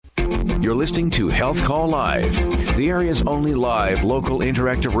You're listening to Health Call Live, the area's only live local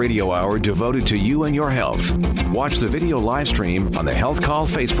interactive radio hour devoted to you and your health. Watch the video live stream on the Health Call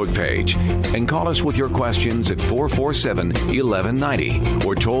Facebook page and call us with your questions at 447-1190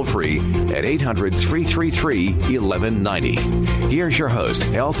 or toll free at 800-333-1190. Here's your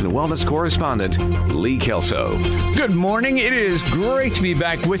host, health and wellness correspondent, Lee Kelso. Good morning. It is great to be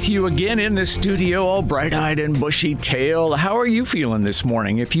back with you again in the studio, all bright-eyed and bushy-tailed. How are you feeling this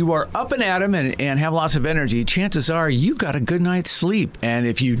morning? If you are up and at 'em and have lots of energy, chances are you got a good night's sleep. And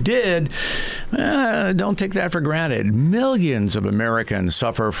if you did, don't take that for granted. Millions of Americans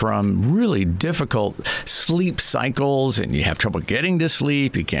suffer from really difficult sleep cycles, and you have trouble getting to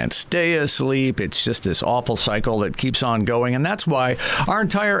sleep. You can't stay asleep. It's just this awful cycle that keeps on going. And that's why our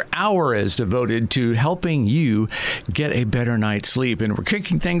entire hour is devoted to helping you get a better night's sleep. And we're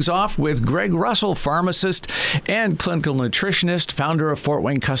kicking things off with Greg Russell, pharmacist and clinical nutritionist, founder of Fort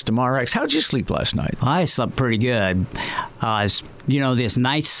Wayne Custom RX. How'd you sleep last night? I slept pretty good. This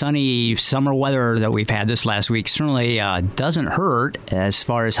nice sunny summer weather that we've had this last week certainly doesn't hurt as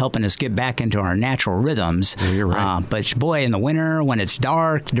far as helping us get back into our natural rhythms. Well, you're right. But boy, in the winter, when it's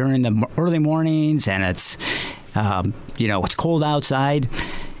dark during the early mornings and it's cold outside,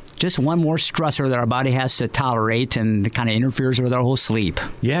 just one more stressor that our body has to tolerate, and it kind of interferes with our whole sleep.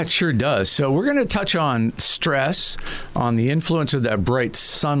 Yeah, it sure does. So we're going to touch on stress, on the influence of that bright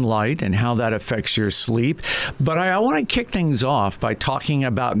sunlight and how that affects your sleep. But I want to kick things off by talking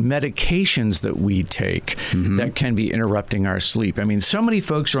about medications that we take that can be interrupting our sleep. I mean, so many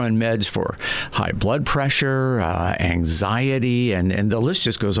folks are on meds for high blood pressure, anxiety, and the list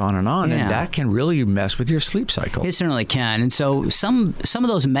just goes on, Yeah. and that can really mess with your sleep cycle. It certainly can. And so some of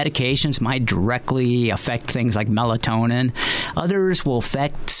those medications might directly affect things like melatonin. Others will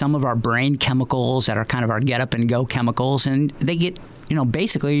affect some of our brain chemicals that are kind of our get up and go chemicals, and they get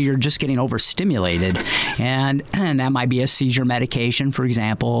basically you're just getting overstimulated. And that might be a seizure medication, for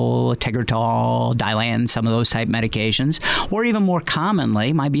example, Tegretol, Dilan, some of those type medications. Or even more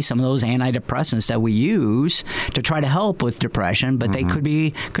commonly, might be some of those antidepressants that we use to try to help with depression, but they could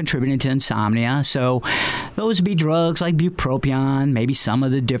be contributing to insomnia. So those would be drugs like bupropion, maybe some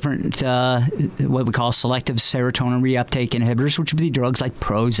of the different, what we call selective serotonin reuptake inhibitors, which would be drugs like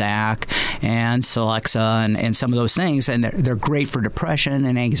Prozac and Celexa and some of those things. And they're great for depression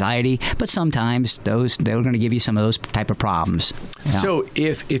and anxiety, but sometimes they're going to give you some of those type of problems. Yeah. So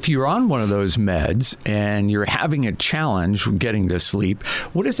if you're on one of those meds and you're having a challenge getting to sleep,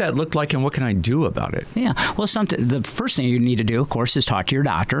 what does that look like and what can I do about it? Yeah, well, the first thing you need to do, of course, is talk to your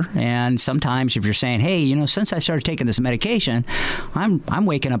doctor. And sometimes if you're saying, hey, since I started taking this medication, I'm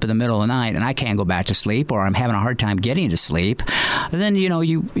waking up in the middle of the night and I can't go back to sleep, or I'm having a hard time getting to sleep, then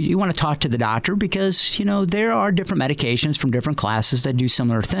you want to talk to the doctor, because there are different medications from different classes that do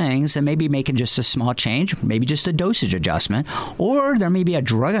similar things, and maybe making just a small change, maybe just a dosage adjustment, or there may be a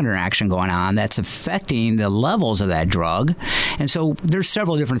drug interaction going on that's affecting the levels of that drug. And so there's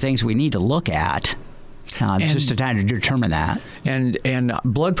several different things we need to look at. Just to try to determine that. And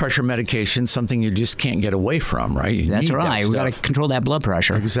blood pressure medication, something you just can't get away from, right? That's right. We've got to control that blood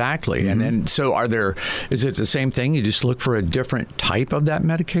pressure. Exactly. And so is it the same thing? You just look for a different type of that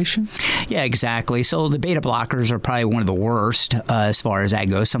medication? Yeah, exactly. So the beta blockers are probably one of the worst as far as that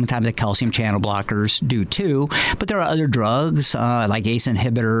goes. Sometimes the calcium channel blockers do too. But there are other drugs like ACE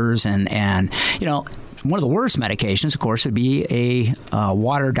inhibitors and one of the worst medications, of course, would be a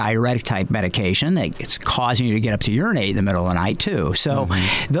water diuretic type medication that's causing you to get up to urinate in the middle of the night, too. So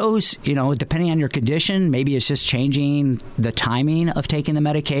those, depending on your condition, maybe it's just changing the timing of taking the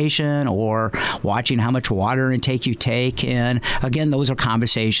medication or watching how much water intake you take. And again, those are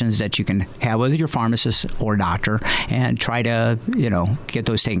conversations that you can have with your pharmacist or doctor and try to, get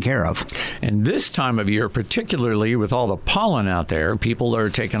those taken care of. And this time of year, particularly with all the pollen out there, people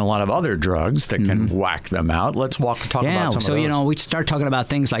are taking a lot of other drugs that can whack them out. Let's talk about some of those. So, we start talking about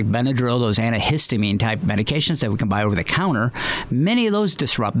things like Benadryl, those antihistamine type medications that we can buy over the counter. Many of those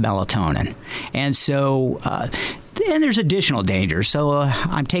disrupt melatonin. And so, and there's additional dangers. So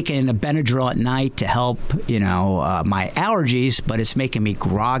I'm taking a Benadryl at night to help, my allergies, but it's making me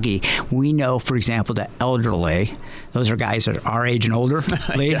groggy. We know, for example, the elderly, those are guys that are our age and older,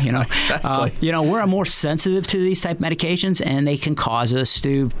 Lee, exactly. We're more sensitive to these type medications, and they can cause us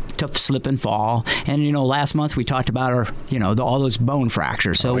to slip and fall. And, last month we talked about all those bone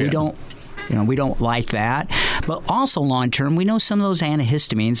fractures. So we don't like that. But also long term, we know some of those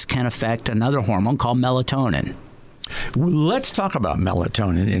antihistamines can affect another hormone called melatonin. Let's talk about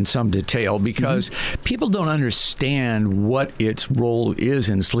melatonin in some detail, because people don't understand what its role is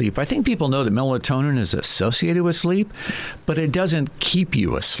in sleep. I think people know that melatonin is associated with sleep, but it doesn't keep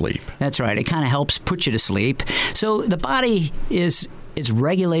you asleep. That's right. It kind of helps put you to sleep. So the body is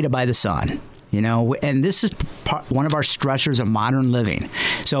regulated by the sun. And this is one of our stressors of modern living.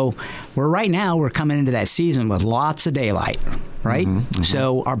 So right now we're coming into that season with lots of daylight, right?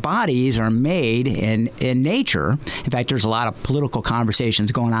 So our bodies are made in nature. In fact, there's a lot of political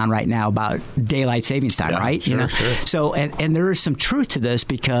conversations going on right now about daylight savings time, right? Sure. So, and there is some truth to this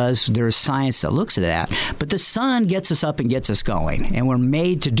because there's science that looks at that. But the sun gets us up and gets us going, and we're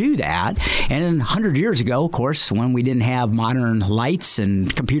made to do that. And 100 years ago, of course, when we didn't have modern lights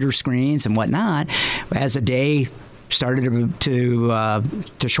and computer screens and whatnot, as a day started to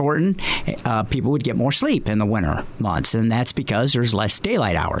shorten, people would get more sleep in the winter months, and that's because there's less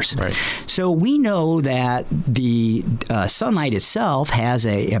daylight hours. Right. So we know that the sunlight itself has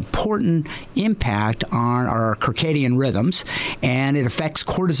an important impact on our circadian rhythms, and it affects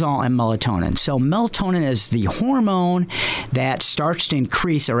cortisol and melatonin. So melatonin is the hormone that starts to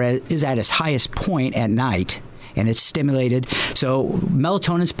increase or is at its highest point at night, and it's stimulated. So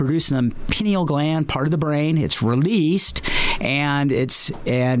melatonin is produced in the pineal gland, part of the brain. It's released, and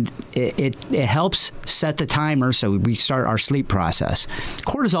it helps set the timer so we start our sleep process.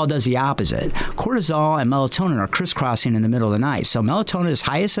 Cortisol does the opposite. Cortisol and melatonin are crisscrossing in the middle of the night. So melatonin is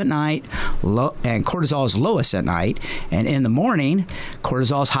highest at night, and cortisol is lowest at night. And in the morning,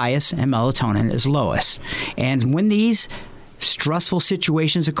 cortisol is highest and melatonin is lowest. And when these stressful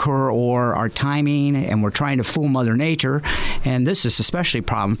situations occur or our timing and we're trying to fool Mother Nature, and this is especially a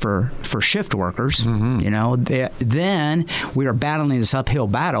problem for shift workers, then we are battling this uphill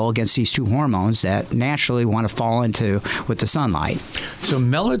battle against these two hormones that naturally want to fall into with the sunlight. So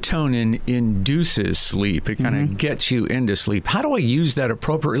melatonin induces sleep. It kind of gets you into sleep. How do I use that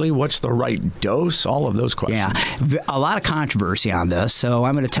appropriately? What's the right dose? All of those questions. Yeah, a lot of controversy on this. So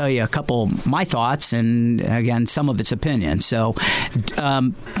I'm going to tell you a couple of my thoughts and, again, some of its opinions. So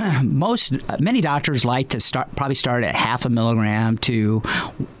many doctors like to probably start at 0.5 milligram to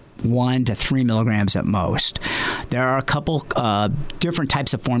 1 to 3 milligrams at most. There are a couple different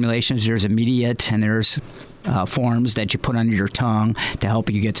types of formulations. There's immediate and there's forms that you put under your tongue to help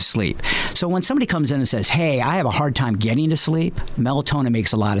you get to sleep. So when somebody comes in and says, hey, I have a hard time getting to sleep, melatonin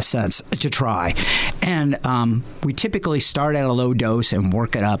makes a lot of sense to try. And we typically start at a low dose and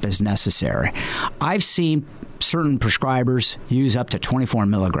work it up as necessary. I've seen certain prescribers use up to 24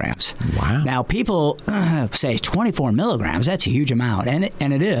 milligrams. Wow. Now, people say 24 milligrams, that's a huge amount, and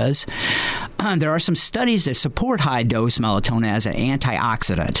it is. There are some studies that support high-dose melatonin as an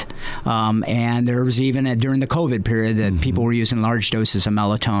antioxidant. And there was even during the COVID period that people were using large doses of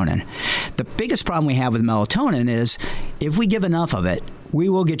melatonin. The biggest problem we have with melatonin is if we give enough of it, we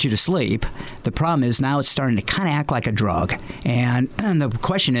will get you to sleep. The problem is now it's starting to kind of act like a drug. And the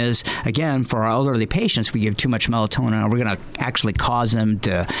question is, again, for our elderly patients, we give too much melatonin, are we going to actually cause them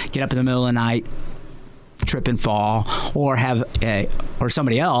to get up in the middle of the night, trip and fall, or or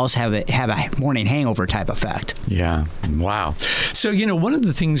somebody else have a morning hangover type effect? Yeah. Wow. So, one of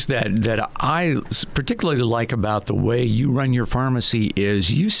the things that I particularly like about the way you run your pharmacy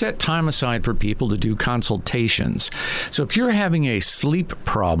is you set time aside for people to do consultations. So if you're having a sleep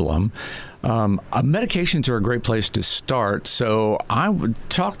problem, medications are a great place to start. So I would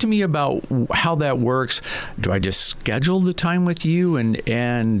talk to me about how that works. Do I just schedule the time with you,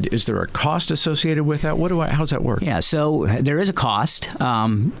 and is there a cost associated with that? How's that work? Yeah, so there is a cost,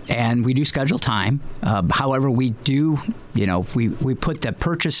 and we do schedule time. However, we do, we put the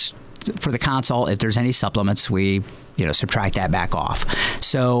purchase for the consult. If there's any supplements, we subtract that back off.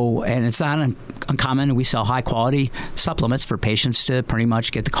 So, and it's not uncommon. We sell high quality supplements for patients to pretty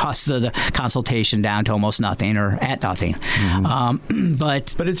much get the cost of the consultation down to almost nothing or at nothing.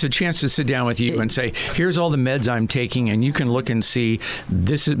 But it's a chance to sit down with you and say, here's all the meds I'm taking, and you can look and see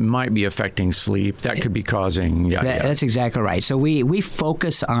this might be affecting sleep. That could be causing. That's exactly right. So we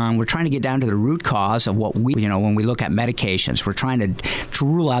focus on, we're trying to get down to the root cause of what when we look at medications, we're trying to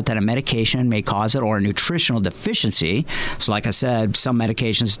rule out that a medication may cause it or a nutritional deficiency. So like I said, some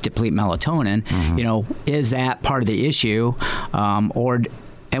medications deplete melatonin. Is that part of the issue?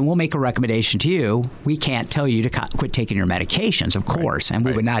 And we'll make a recommendation to you. We can't tell you to quit taking your medications, of course, and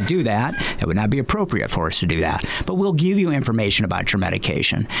we would not do that. It would not be appropriate for us to do that. But we'll give you information about your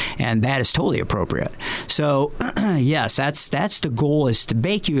medication, and that is totally appropriate. So, yes, that's the goal, is to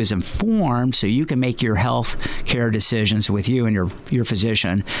make you as informed so you can make your health care decisions with you and your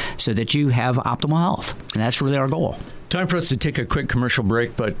physician so that you have optimal health. And that's really our goal. Time for us to take a quick commercial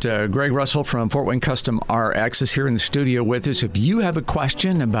break, but Greg Russell from Fort Wayne Custom RX is here in the studio with us. If you have a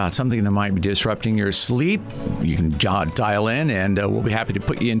question about something that might be disrupting your sleep, you can dial in, and we'll be happy to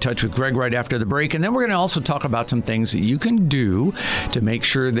put you in touch with Greg right after the break. And then we're going to also talk about some things that you can do to make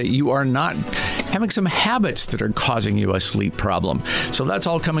sure that you are not having some habits that are causing you a sleep problem. So that's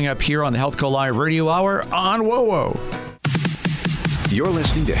all coming up here on the Health Call Live Radio Hour on WOWO. You're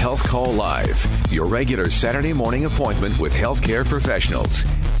listening to Health Call Live, your regular Saturday morning appointment with healthcare professionals,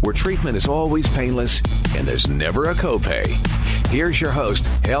 where treatment is always painless and there's never a copay. Here's your host,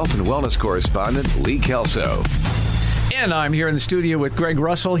 health and wellness correspondent Lee Kelso. And I'm here in the studio with Greg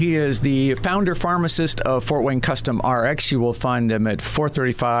Russell. He is the founder pharmacist of Fort Wayne Custom RX. You will find them at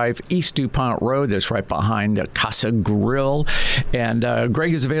 435 East DuPont Road. That's right behind Casa Grill. And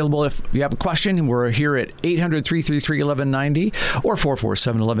Greg is available if you have a question. We're here at 800-333-1190 or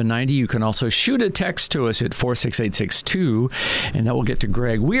 447-1190. You can also shoot a text to us at 46862, and that will get to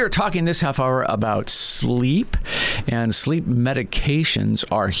Greg. We are talking this half hour about sleep, and sleep medications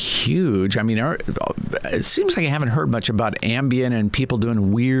are huge. I mean, it seems like I haven't heard much about Ambien and people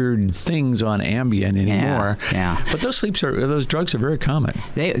doing weird things on Ambien anymore. Yeah. But those drugs are very common.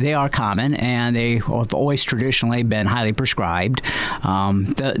 They are common, and they have always traditionally been highly prescribed.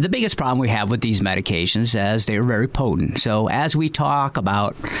 The biggest problem we have with these medications is they are very potent. So as we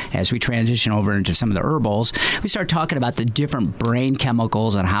transition over into some of the herbals, we start talking about the different brain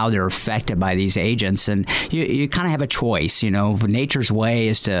chemicals and how they're affected by these agents. And you kind of have a choice. You know, nature's way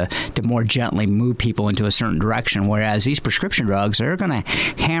is to more gently move people into a certain direction, whereas these prescription drugs, they're going to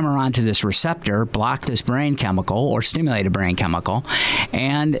hammer onto this receptor, block this brain chemical or stimulate a brain chemical,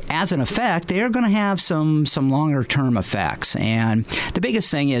 and as an effect, they're going to have some longer term effects. And the biggest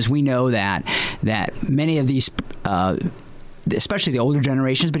thing is we know that many of these especially the older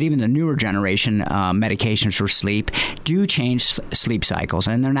generations, but even the newer generation medications for sleep do change sleep cycles,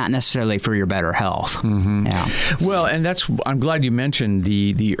 and they're not necessarily for your better health. Mm-hmm. Yeah. Well, and I'm glad you mentioned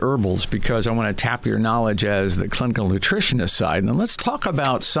the herbals, because I want to tap your knowledge as the clinical nutritionist side. And let's talk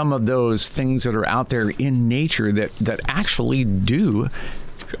about some of those things that are out there in nature that actually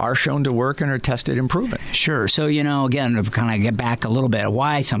are shown to work and are tested and proven. Sure. So, again, to kind of get back a little bit of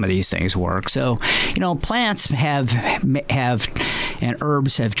why some of these things work. So, plants have and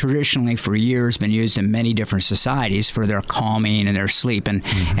herbs have traditionally for years been used in many different societies for their calming and their sleep. And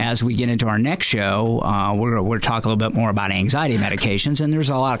as we get into our next show, we're going to talk a little bit more about anxiety medications, and there's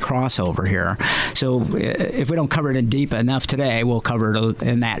a lot of crossover here. So if we don't cover it in deep enough today, we'll cover it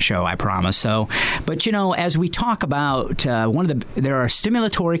in that show, I promise. So, but, as we talk about there are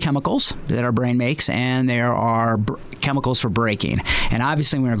stimulatory chemicals that our brain makes, and there are chemicals for breaking. And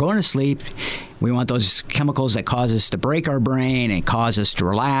obviously, when we're going to sleep, we want those chemicals that cause us to break our brain and cause us to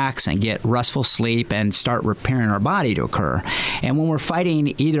relax and get restful sleep and start repairing our body to occur. And when we're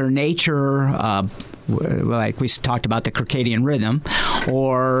fighting either nature, like we talked about the circadian rhythm,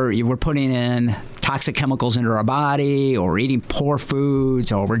 or we're putting in toxic chemicals into our body, or eating poor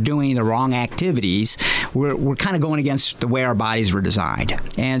foods, or we're doing the wrong activities, we're kind of going against the way our bodies were designed.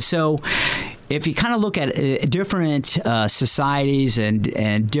 And so if you kind of look at different societies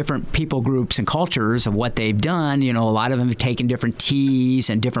and different people groups and cultures of what they've done, a lot of them have taken different teas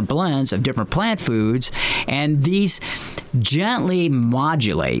and different blends of different plant foods, and these gently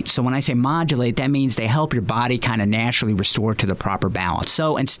modulate. So when I say modulate, that means they help your body kind of naturally restore to the proper balance.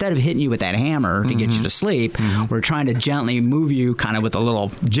 So instead of hitting you with that hammer to get you to sleep, we're trying to gently move you kind of with a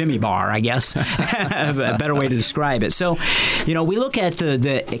little Jimmy bar, I guess, a better way to describe it. So, we look at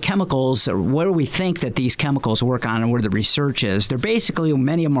the chemicals, where do we think that these chemicals work on and where the research is. They're basically,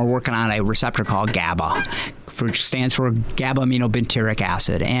 many of them are working on a receptor called GABA, which stands for GABA-aminobutyric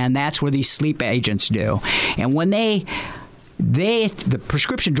acid, and that's where these sleep agents do. And when the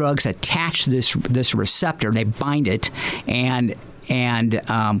prescription drugs attach this receptor, they bind it and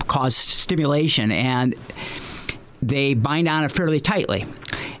cause stimulation, and they bind on it fairly tightly.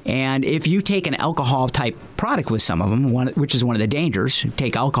 And if you take an alcohol-type product with some of them, which is one of the dangers,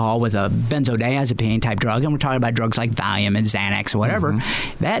 take alcohol with a benzodiazepine-type drug, and we're talking about drugs like Valium and Xanax or whatever,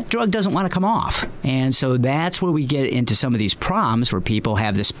 that drug doesn't want to come off. And so that's where we get into some of these problems where people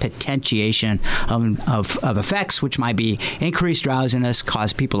have this potentiation of effects, which might be increased drowsiness,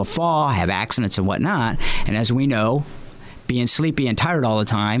 cause people to fall, have accidents and whatnot. And as we know, being sleepy and tired all the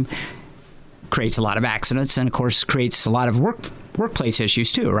time creates a lot of accidents, and of course creates a lot of workplace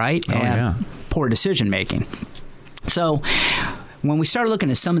issues too, right? Oh, and poor decision making. So when we start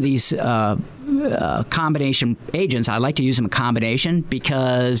looking at some of these combination agents, I like to use them in combination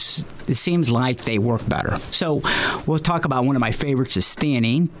because it seems like they work better. So we'll talk about one of my favorites is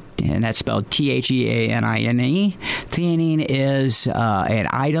theanine, and that's spelled Theanine. Theanine is an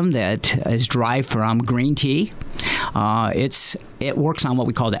item that is derived from green tea. It works on what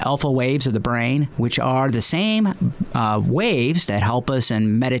we call the alpha waves of the brain, which are the same waves that help us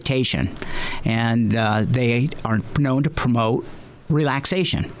in meditation, and they are known to promote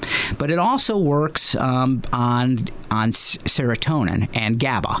relaxation. But it also works on serotonin and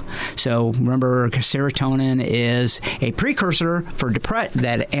GABA. So remember, serotonin is a precursor for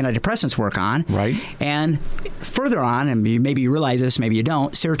that antidepressants work on. Right. And further on, and maybe you realize this, maybe you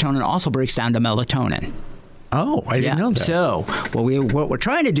don't, serotonin also breaks down to melatonin. Oh, I didn't know that. So what we're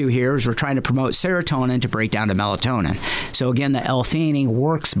trying to do here is we're trying to promote serotonin to break down to melatonin. So again, the L-theanine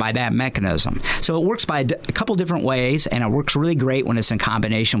works by that mechanism. So it works by a couple different ways, and it works really great when it's in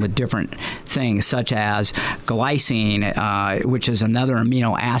combination with different things, such as glycine, which is another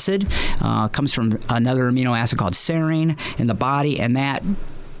amino acid, comes from another amino acid called serine in the body, and that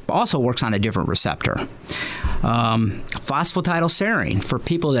also works on a different receptor. Phosphatidylserine, for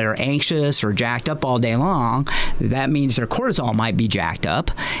people that are anxious or jacked up all day long, that means their cortisol might be jacked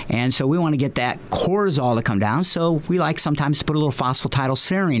up, and so we want to get that cortisol to come down, so we like sometimes to put a little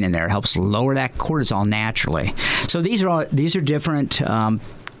phosphatidylserine in there. It helps lower that cortisol naturally. So these are different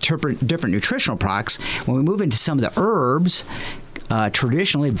nutritional products. When we move into some of the herbs,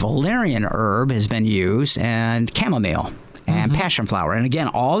 traditionally valerian herb has been used, and chamomile and passion flower. And again,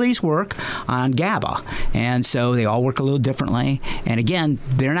 all these work on GABA. And so they all work a little differently. And again,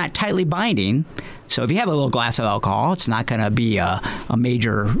 they're not tightly binding. So if you have a little glass of alcohol, it's not going to be a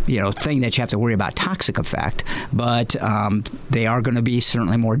major thing that you have to worry about toxic effect. But they are going to be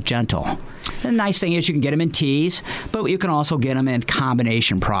certainly more gentle. The nice thing is you can get them in teas, but you can also get them in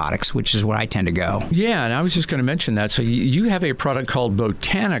combination products, which is where I tend to go. Yeah, and I was just going to mention that. So you have a product called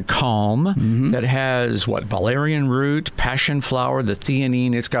Botanicalm that has, valerian root, passion flower, the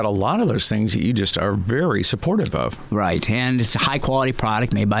theanine. It's got a lot of those things that you just are very supportive of. Right, and it's a high-quality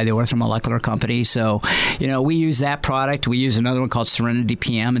product made by the Orthomolecular Company. So, we use that product. We use another one called Serenity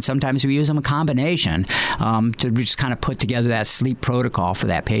PM, and sometimes we use them in combination to just kind of put together that sleep protocol for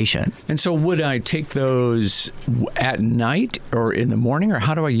that patient. And so would I take those at night or in the morning, or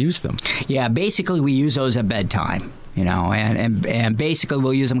how do I use them? Yeah, basically we use those at bedtime. And basically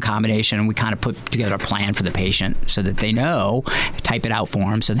we'll use them in combination, and we kind of put together a plan for the patient so that they know, type it out for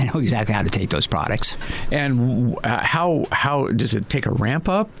them so they know exactly how to take those products. And how does it take a ramp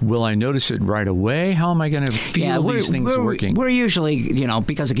up? Will I notice it right away? How am I going to feel these things working? We're usually,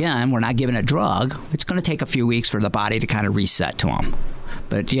 because again, we're not giving a drug. It's going to take a few weeks for the body to kind of reset to them.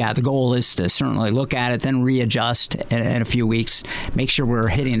 But yeah, the goal is to certainly look at it, then readjust in a few weeks, make sure we're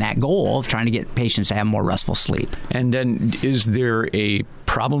hitting that goal of trying to get patients to have more restful sleep. And then is there a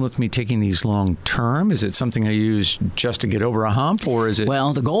problem with me taking these long term? Is it something I use just to get over a hump, or is it?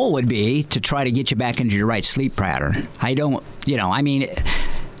 Well, the goal would be to try to get you back into your right sleep pattern.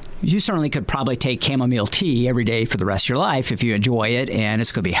 You certainly could probably take chamomile tea every day for the rest of your life if you enjoy it, and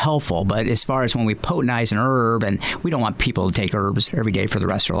it's going to be helpful. But as far as when we potentize an herb, and we don't want people to take herbs every day for the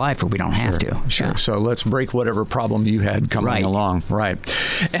rest of their life if we don't have to. Sure. Yeah. So let's break whatever problem you had coming along. Right.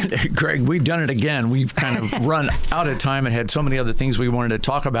 And Greg, we've done it again. We've kind of run out of time and had so many other things we wanted to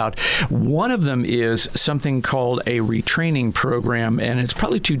talk about. One of them is something called a retraining program, and it's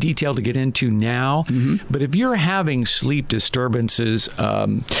probably too detailed to get into now. But if you're having sleep disturbances,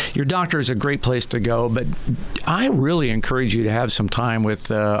 your doctor is a great place to go, but I really encourage you to have some time with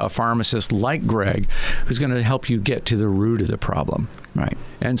a pharmacist like Greg, who's going to help you get to the root of the problem. Right.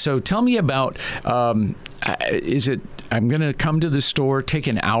 And so tell me about, is it, I'm going to come to the store, take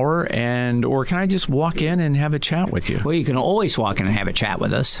an hour, or can I just walk in and have a chat with you? Well, you can always walk in and have a chat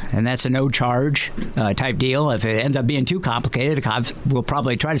with us, and that's a no-charge type deal. If it ends up being too complicated, we'll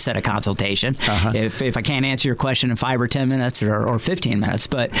probably try to set a consultation if I can't answer your question in 5 or 10 minutes or 15 minutes.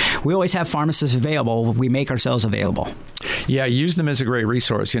 But we always have pharmacists available. We make ourselves available. Yeah, use them as a great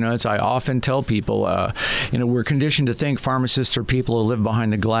resource. As I often tell people, we're conditioned to think pharmacists are people who live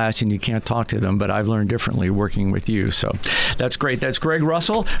behind the glass and you can't talk to them, but I've learned differently working with you. So that's great. That's Greg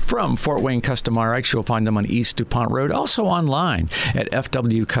Russell from Fort Wayne Custom RX. You'll find them on East DuPont Road, also online at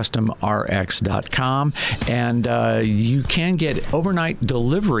fwcustomrx.com. And you can get overnight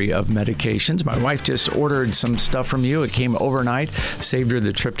delivery of medications. My wife just ordered some stuff from you. It came overnight, saved her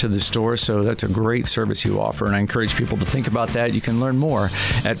the trip to the store. So that's a great service you offer, and I encourage people to think about that. You can learn more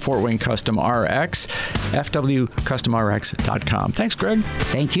at Fort Wayne Custom RX, fwcustomrx.com. Thanks, Greg.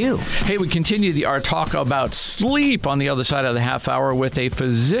 Thank you. Hey, we continue our talk about sleep on the other side of the half hour with a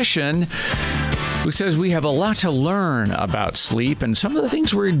physician who says we have a lot to learn about sleep and some of the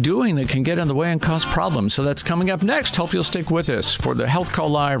things we're doing that can get in the way and cause problems. So that's coming up next. Hope you'll stick with us for the Health Call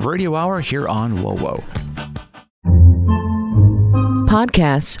Live Radio Hour here on WOWO.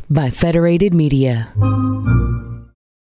 Podcasts by Federated Media.